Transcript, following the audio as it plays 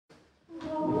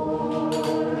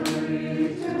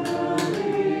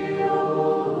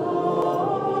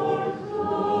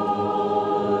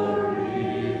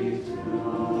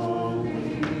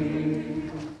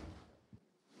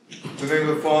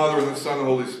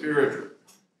Spirit.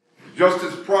 Just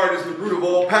as pride is the root of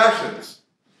all passions,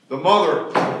 the mother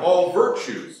of all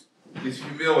virtues is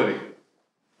humility.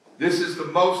 This is the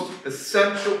most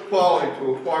essential quality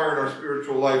to acquire in our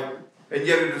spiritual life, and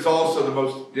yet it is also the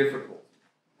most difficult.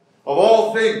 Of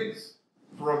all things,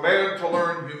 for a man to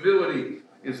learn humility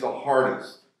is the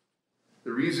hardest.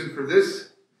 The reason for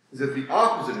this is that the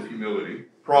opposite of humility,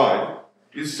 pride,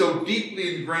 is so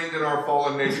deeply ingrained in our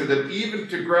fallen nature that even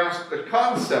to grasp the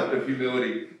concept of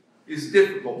humility is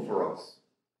difficult for us.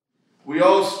 We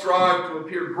all strive to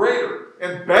appear greater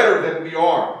and better than we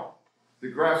are. The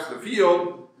grass of the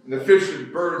field and the fish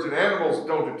and birds and animals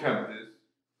don't attempt this.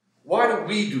 Why do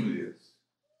we do this?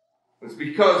 It's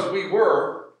because we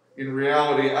were, in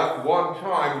reality, at one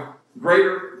time,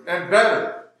 greater and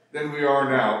better than we are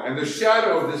now. And the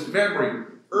shadow of this memory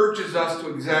urges us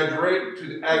to exaggerate to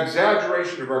the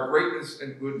exaggeration of our greatness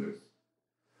and goodness.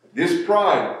 This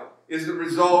pride is the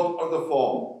result of the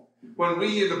fall, when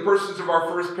we, in the persons of our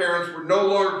first parents, were no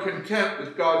longer content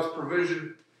with God's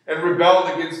provision and rebelled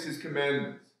against his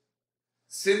commandments.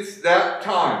 Since that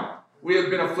time, we have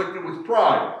been afflicted with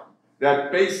pride,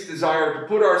 that base desire to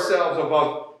put ourselves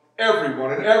above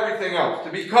everyone and everything else,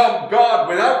 to become God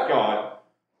without God,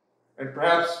 and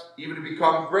perhaps even to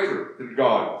become greater than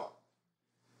God.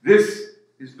 This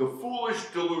is the foolish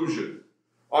delusion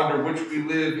under which we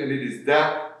live, and it is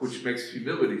that which makes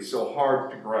humility so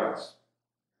hard to grasp.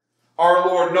 Our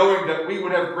Lord, knowing that we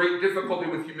would have great difficulty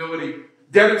with humility,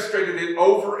 demonstrated it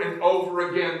over and over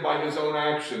again by his own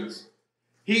actions.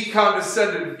 He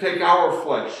condescended to take our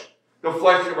flesh, the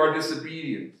flesh of our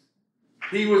disobedience.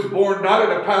 He was born not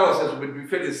in a palace as would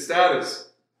befit his status,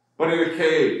 but in a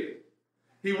cave.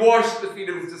 He washed the feet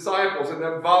of his disciples and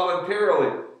then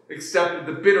voluntarily accepted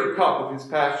the bitter cup of his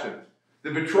passion,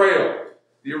 the betrayal,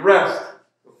 the arrest,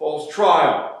 the false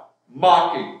trial,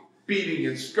 mocking, beating,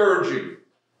 and scourging,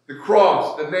 the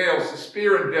cross, the nails, the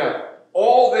spear, and death.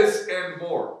 All this and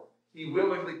more he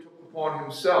willingly took upon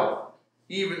himself,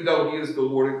 even though he is the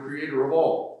Lord and Creator of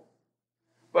all.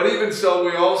 But even so,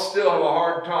 we all still have a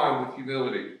hard time with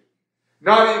humility.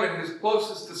 Not even his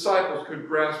closest disciples could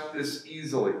grasp this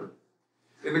easily.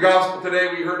 In the gospel today,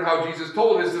 we heard how Jesus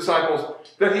told his disciples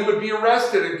that he would be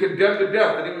arrested and condemned to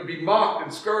death, that he would be mocked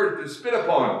and scourged and spit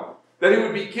upon, that he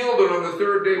would be killed and on the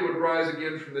third day would rise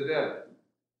again from the dead.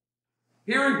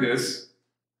 Hearing this,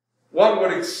 one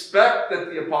would expect that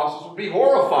the apostles would be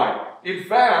horrified. In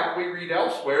fact, we read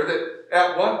elsewhere that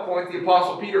at one point the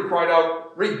apostle Peter cried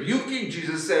out, rebuking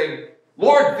Jesus, saying,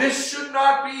 "Lord, this should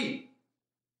not be."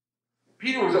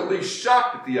 Peter was at least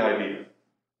shocked at the idea,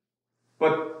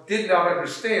 but did not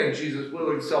understand Jesus'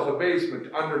 willing self-abasement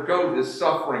to undergo this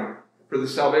suffering for the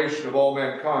salvation of all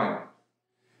mankind.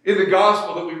 In the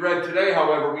gospel that we read today,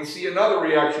 however, we see another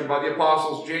reaction by the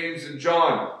apostles James and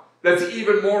John that's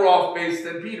even more off base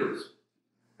than Peter's.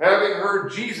 Having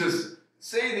heard Jesus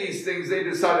say these things, they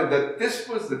decided that this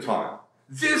was the time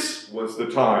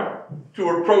to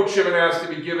approach him and ask to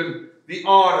be given the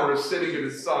honor of sitting at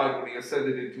his side when he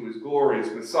ascended into his glorious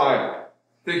Messiah,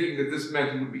 thinking that this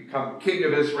meant he would become king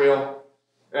of Israel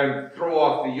and throw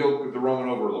off the yoke of the Roman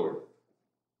overlord.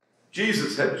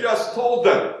 Jesus had just told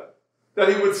them that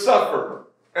he would suffer,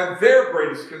 and their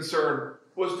greatest concern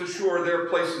was to assure their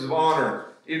places of honor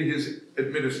in his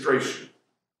administration.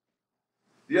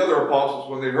 The other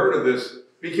apostles, when they heard of this,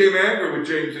 became angry with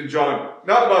James and John,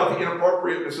 not about the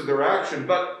inappropriateness of their action,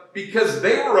 but because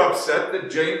they were upset that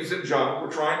James and John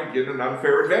were trying to get an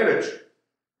unfair advantage.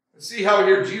 See how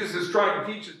here Jesus is trying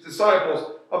to teach his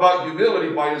disciples about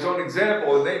humility by his own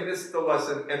example, and they missed the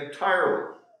lesson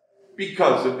entirely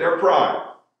because of their pride.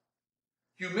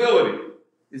 Humility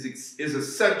is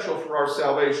essential for our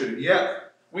salvation, and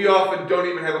yet we often don't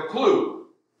even have a clue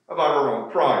about our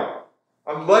own pride.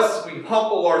 Unless we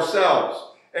humble ourselves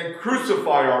and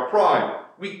crucify our pride,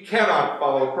 we cannot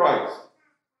follow Christ.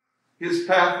 His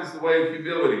path is the way of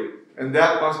humility, and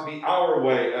that must be our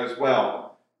way as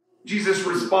well. Jesus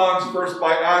responds first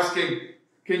by asking,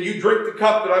 "Can you drink the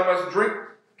cup that I must drink?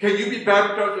 Can you be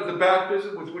baptized with the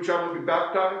baptism with which I will be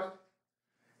baptized?"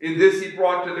 In this he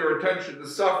brought to their attention the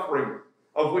suffering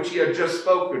of which he had just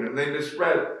spoken, and they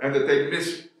misread, and that they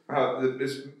missed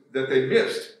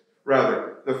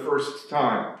the first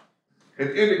time,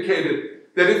 and indicated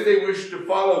that if they wished to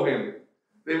follow him,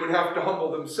 they would have to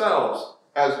humble themselves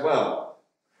as well.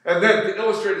 And then, to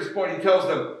illustrate his point, he tells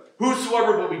them,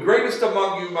 "Whosoever will be greatest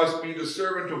among you must be the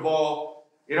servant of all."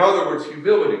 In other words,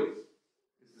 humility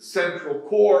is the central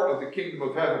core of the kingdom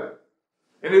of heaven.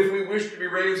 And if we wish to be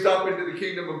raised up into the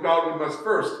kingdom of God, we must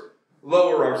first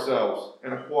lower ourselves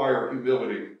and acquire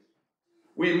humility.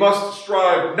 We must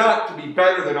strive not to be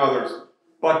better than others,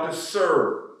 but to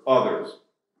serve others.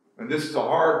 And this is a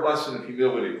hard lesson of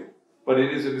humility, but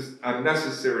it is a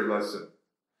necessary lesson.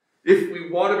 If we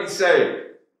want to be saved,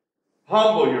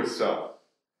 humble yourself.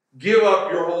 Give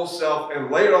up your whole self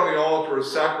and lay it on the altar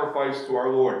as sacrifice to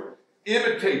our Lord.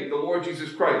 Imitate the Lord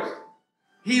Jesus Christ.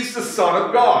 He's the Son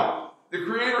of God, the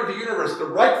creator of the universe, the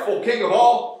rightful king of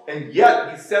all, and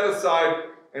yet he set aside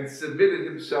and submitted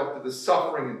himself to the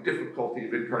suffering and difficulty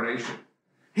of incarnation.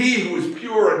 He who is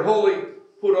pure and holy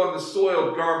put on the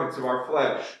soiled garments of our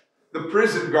flesh, the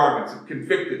prison garments of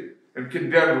convicted and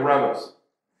condemned rebels.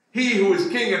 He who is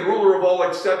king and ruler of all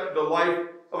accepted the life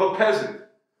of a peasant,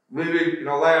 living in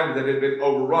a land that had been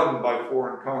overrun by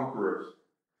foreign conquerors.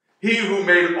 He who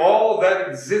made all that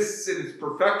exists in its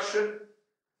perfection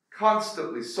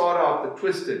constantly sought out the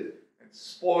twisted and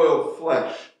spoiled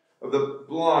flesh of the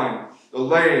blind, the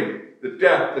lame, the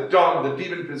deaf, the dumb, the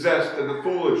demon-possessed, and the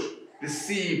foolish,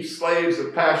 deceived slaves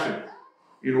of passion,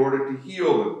 in order to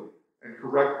heal them and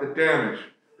correct the damage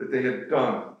that they had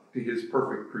done to his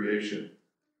perfect creation.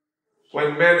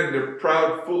 When men in their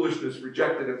proud foolishness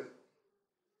rejected him,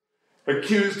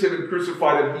 accused him and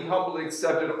crucified him, he humbly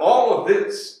accepted all of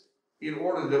this in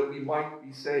order that we might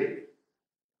be saved.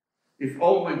 If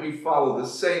only we follow the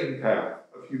same path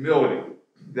of humility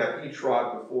that he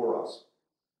trod before us.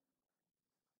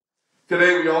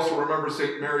 Today we also remember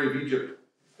St. Mary of Egypt.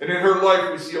 And in her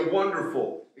life we see a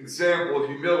wonderful example of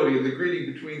humility in the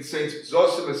greeting between Saints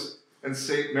Zosimus and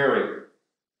St. Mary.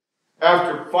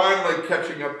 After finally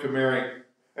catching up to Mary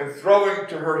and throwing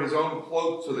to her his own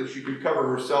cloak so that she could cover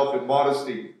herself in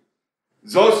modesty,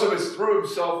 Zosimus threw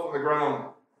himself on the ground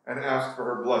and asked for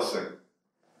her blessing.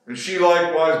 And she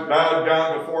likewise bowed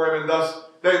down before him, and thus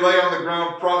they lay on the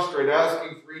ground prostrate,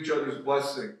 asking for each other's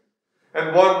blessing.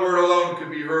 And one word alone could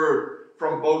be heard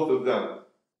from both of them: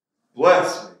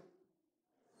 "Bless me."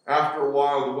 After a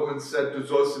while, the woman said to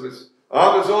Zosimus,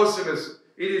 "Abba Zosimus,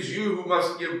 it is you who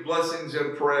must give blessings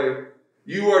and pray.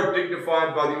 You are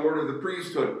dignified by the order of the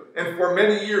priesthood, and for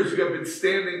many years you have been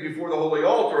standing before the holy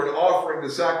altar and offering the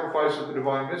sacrifice of the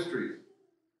divine mysteries."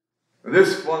 And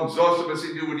this flung Zosimus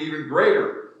into an even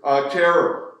greater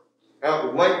terror.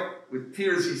 At length, with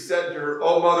tears, he said to her,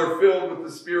 "O Mother, filled with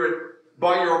the Spirit,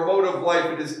 by your mode of life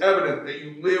it is evident that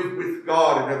you live with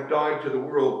God and have died to the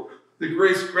world. The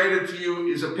grace granted to you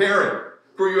is apparent,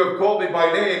 for you have called me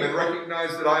by name and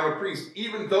recognized that I am a priest,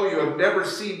 even though you have never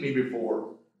seen me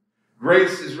before.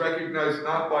 Grace is recognized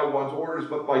not by one's orders,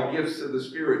 but by gifts of the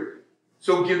Spirit.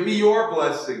 So give me your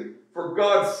blessing, for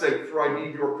God's sake, for I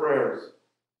need your prayers."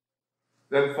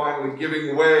 Then finally,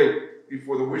 giving way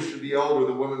before the wish of the elder,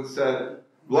 the woman said,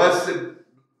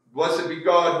 Blessed be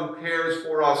God who cares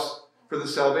for us, for the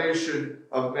salvation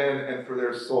of men and for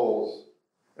their souls."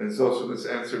 And Zosimus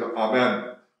answered,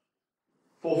 "Amen.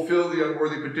 Fulfill the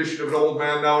unworthy petition of an old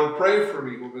man now and pray for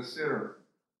me, who am a sinner."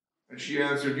 And she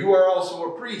answered, "You are also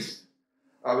a priest,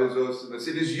 Abba Zosimus.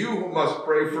 It is you who must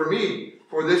pray for me,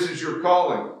 for this is your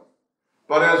calling.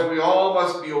 But as we all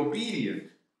must be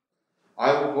obedient,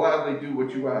 I will gladly do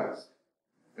what you ask."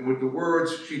 And with the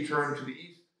words, she turned to the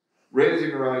east,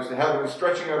 raising her eyes to heaven, and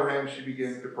stretching out her hands, she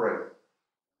began to pray.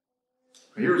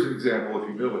 Here's an example of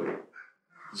humility.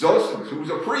 Zosimus, who was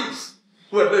a priest,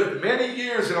 who had lived many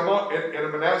years in a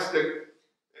monastic,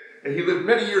 and he lived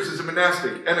many years as a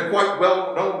monastic, and a quite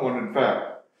well-known one, in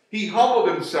fact. He humbled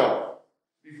himself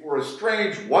before a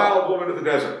strange, wild woman of the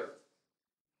desert.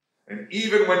 And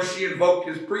even when she invoked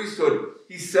his priesthood,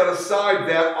 he set aside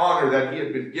that honor that he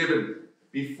had been given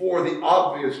before the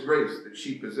obvious grace that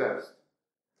she possessed.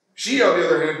 She, on the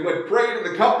other hand, who had prayed in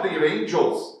the company of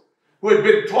angels, who had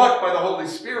been taught by the Holy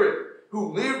Spirit,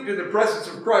 who lived in the presence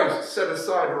of Christ, set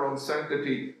aside her own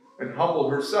sanctity and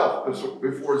humbled herself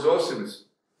before Zosimus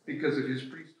because of his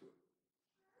priesthood.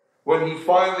 When he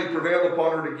finally prevailed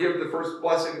upon her to give the first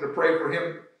blessing and to pray for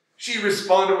him, she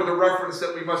responded with a reference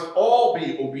that we must all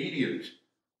be obedient,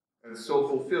 and so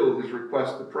fulfilled his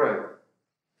request to pray.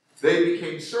 They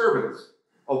became servants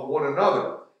of one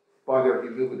another by their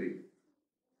humility.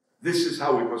 This is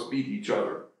how we must meet each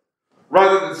other.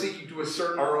 Rather than seeking to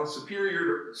assert our own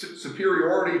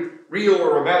superiority, real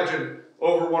or imagined,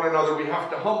 over one another, we have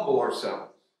to humble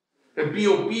ourselves and be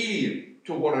obedient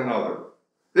to one another.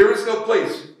 There is no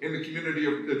place in the community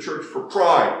of the church for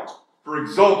pride, for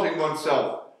exalting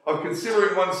oneself, of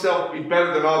considering oneself to be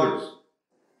better than others.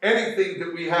 Anything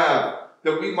that we have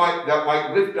that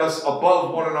might lift us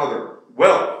above one another,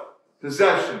 wealth,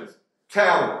 possessions,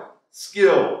 talent,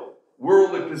 skill,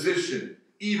 worldly position,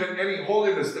 even any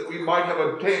holiness that we might have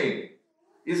obtained,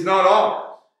 is not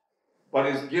ours, but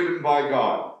is given by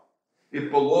God.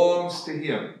 It belongs to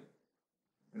him.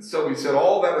 And so we set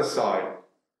all that aside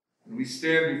And we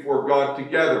stand before God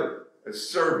together as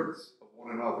servants of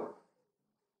one another.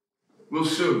 We'll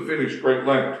soon finish Great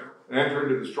Lent and enter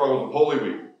into the struggles of Holy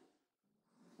Week.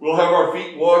 We'll have our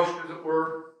feet washed, as it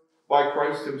were, by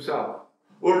Christ himself.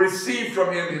 We'll receive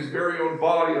from him his very own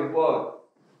body and blood.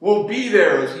 We'll be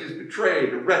there as he is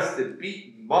betrayed, arrested,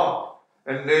 beaten, mocked,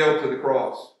 and nailed to the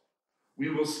cross. We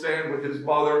will stand with his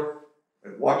mother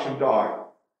and watch him die.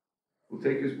 We'll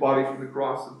take his body from the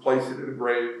cross and place it in a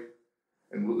grave,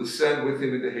 and we'll descend with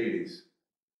him into Hades.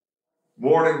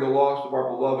 Mourning the loss of our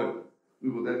beloved, we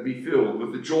will then be filled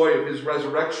with the joy of his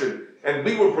resurrection, and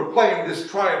we will proclaim this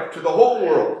triumph to the whole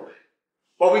world.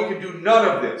 But we can do none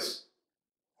of this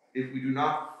if we do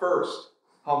not first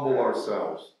humble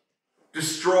ourselves,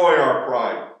 destroy our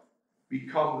pride,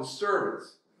 become the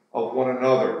servants of one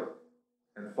another,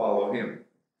 and follow him.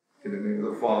 In the name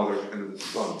of the Father, and of the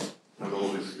Son,